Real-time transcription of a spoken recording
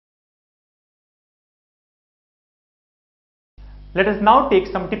Let us now take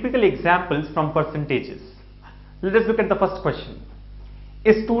some typical examples from percentages. Let us look at the first question.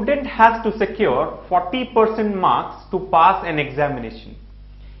 A student has to secure 40% marks to pass an examination.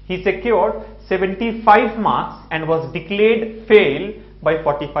 He secured 75 marks and was declared fail by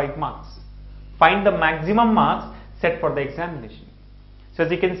 45 marks. Find the maximum marks set for the examination. So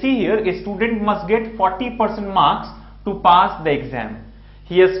as you can see here, a student must get 40% marks to pass the exam.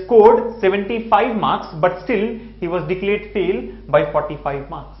 He has scored 75 marks, but still he was declared fail by 45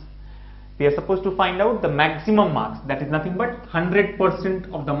 marks. We are supposed to find out the maximum marks, that is nothing but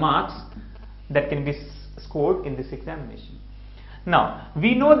 100% of the marks that can be scored in this examination. Now,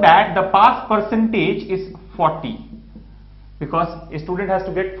 we know that the pass percentage is 40 because a student has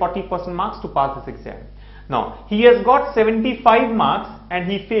to get 40% marks to pass this exam. Now, he has got 75 marks and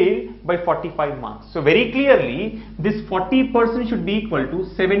he failed by 45 marks. So, very clearly, this 40% should be equal to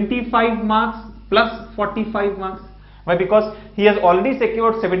 75 marks plus 45 marks. Why? Because he has already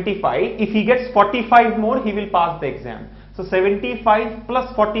secured 75. If he gets 45 more, he will pass the exam. So, 75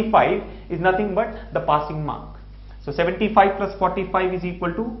 plus 45 is nothing but the passing mark. So, 75 plus 45 is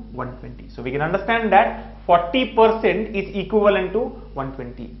equal to 120. So, we can understand that 40% is equivalent to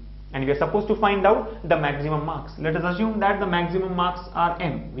 120. And we are supposed to find out the maximum marks. Let us assume that the maximum marks are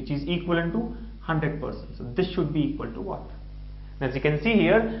m, which is equivalent to 100%. So this should be equal to what? As you can see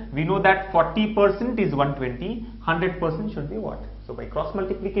here, we know that 40% is 120, 100% should be what? So by cross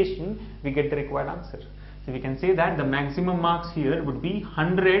multiplication, we get the required answer. So we can say that the maximum marks here would be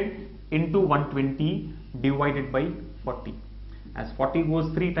 100 into 120 divided by 40. As 40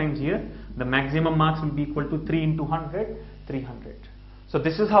 goes 3 times here, the maximum marks will be equal to 3 into 100, 300. So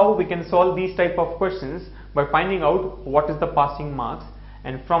this is how we can solve these type of questions, by finding out what is the passing marks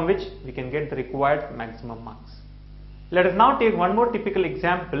and from which we can get the required maximum marks. Let us now take one more typical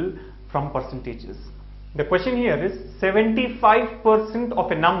example from percentages. The question here is 75%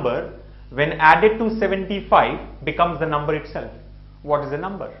 of a number when added to 75 becomes the number itself. What is the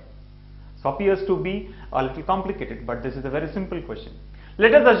number? So appears to be a little complicated, but this is a very simple question.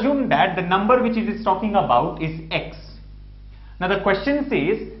 Let us assume that the number which it is talking about is x. Now the question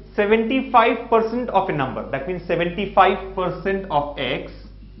says 75% of a number, that means 75% of x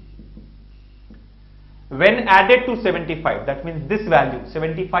when added to 75, that means this value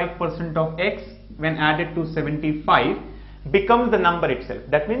 75% of x when added to 75 becomes the number itself.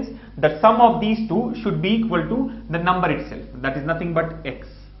 That means the sum of these two should be equal to the number itself, that is nothing but x.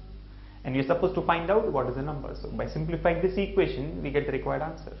 And you are supposed to find out what is the number. So by simplifying this equation, we get the required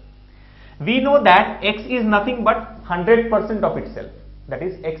answer. We know that x is nothing but 100% of itself, that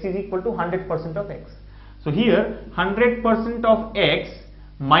is x is equal to 100% of x. So here 100% of x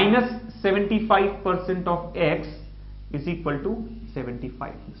minus 75% of x is equal to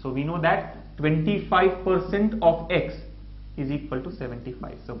 75. So we know that 25% of x is equal to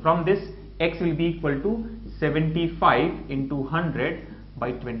 75. So from this, x will be equal to 75 into 100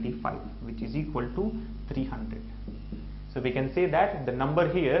 by 25, which is equal to 300. So we can say that the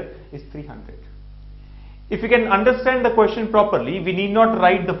number here is 300. If we can understand the question properly, we need not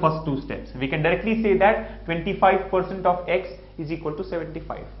write the first two steps. We can directly say that 25% of x is equal to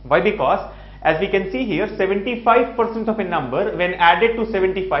 75. Why? Because as we can see here, 75% of a number when added to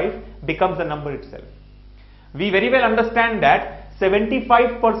 75 becomes the number itself. We very well understand that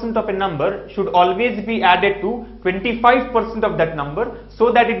 75% of a number should always be added to 25% of that number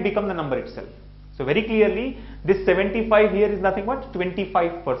so that it becomes the number itself. So very clearly, this 75 here is nothing but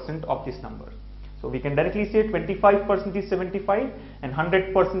 25% of this number. So we can directly say 25% is 75 and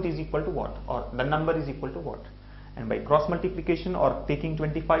 100% is equal to what? Or the number is equal to what? And by cross multiplication or taking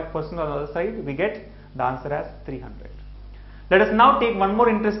 25% on the other side, we get the answer as 300. Let us now take one more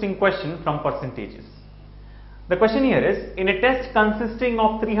interesting question from percentages. The question here is, in a test consisting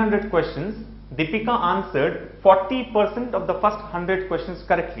of 300 questions, Deepika answered 40% of the first 100 questions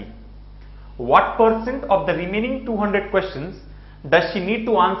correctly. What percent of the remaining 200 questions does she need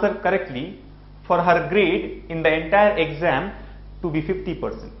to answer correctly for her grade in the entire exam to be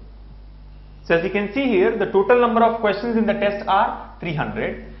 50%? So as you can see here, the total number of questions in the test are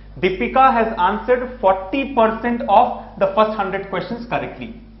 300. Deepika has answered 40% of the first 100 questions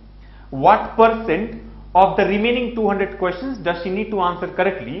correctly. What percent of the remaining 200 questions does she need to answer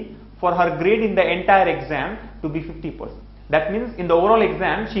correctly for her grade in the entire exam to be 50%? That means in the overall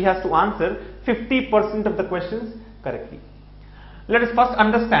exam, she has to answer 50% of the questions correctly. Let us first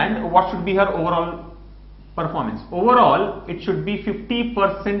understand what should be her overall performance. Overall, it should be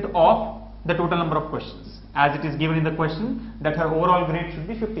 50% of the total number of questions, as it is given in the question that her overall grade should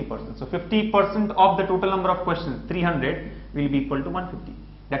be 50%. So 50% of the total number of questions, 300, will be equal to 150.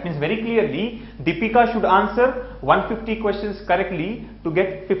 That means very clearly Deepika should answer 150 questions correctly to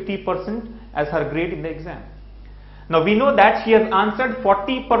get 50% as her grade in the exam. Now we know that she has answered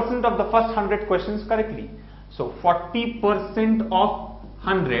 40% of the first 100 questions correctly. So 40% of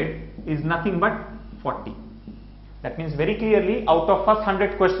 100 is nothing but 40. That means very clearly out of first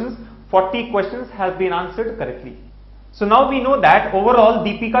 100 questions, 40 questions have been answered correctly. So now we know that overall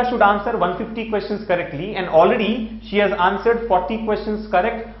Deepika should answer 150 questions correctly, and already she has answered 40 questions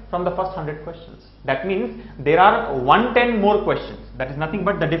correct from the first 100 questions. That means there are 110 more questions. That is nothing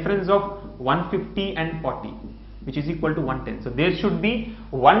but the difference of 150 and 40, which is equal to 110. So there should be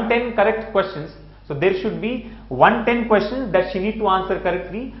 110 correct questions. So there should be 110 questions that she need to answer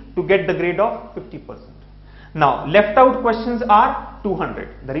correctly to get the grade of 50%. Now left out questions are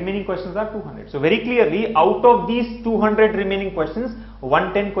 200. The remaining questions are 200. So very clearly out of these 200 remaining questions,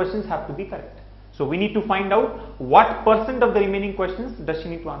 110 questions have to be correct. So we need to find out what percent of the remaining questions does she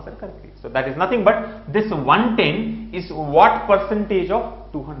need to answer correctly. So that is nothing but this 110 is what percentage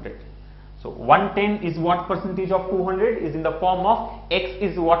of 200. So 110 is what percentage of 200 is in the form of x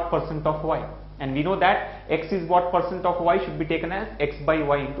is what percent of y. And we know that x is what percent of y should be taken as x by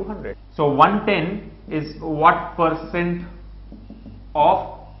y into 100. So 110 is what percent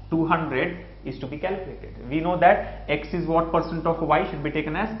of 200 is to be calculated. We know that x is what percent of y should be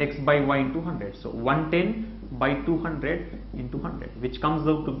taken as x by y into 100. So 110 by 200 into 100, which comes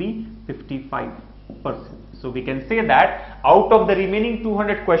out to be 55%. So we can say that out of the remaining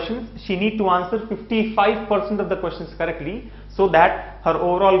 200 questions, she need to answer 55% of the questions correctly, so that her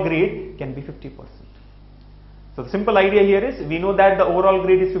overall grade can be 50%. So the simple idea here is, we know that the overall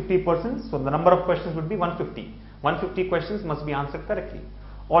grade is 50%, so the number of questions would be 150. 150 questions must be answered correctly.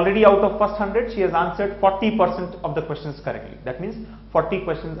 Already out of first 100, she has answered 40% of the questions correctly. That means 40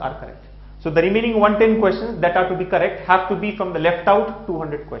 questions are correct. So the remaining 110 questions that are to be correct have to be from the left out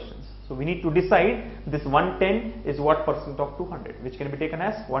 200 questions. So we need to decide this 110 is what percent of 200, which can be taken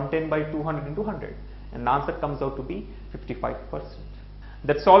as 110 by 200 into 100, and the answer comes out to be 55%.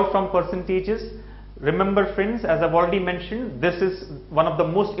 That's all from percentages. Remember friends, as I've already mentioned, this is one of the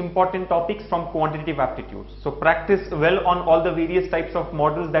most important topics from quantitative aptitude. So practice well on all the various types of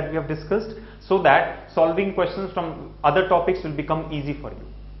models that we have discussed, so that solving questions from other topics will become easy for you.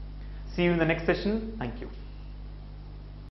 See you in the next session. Thank you.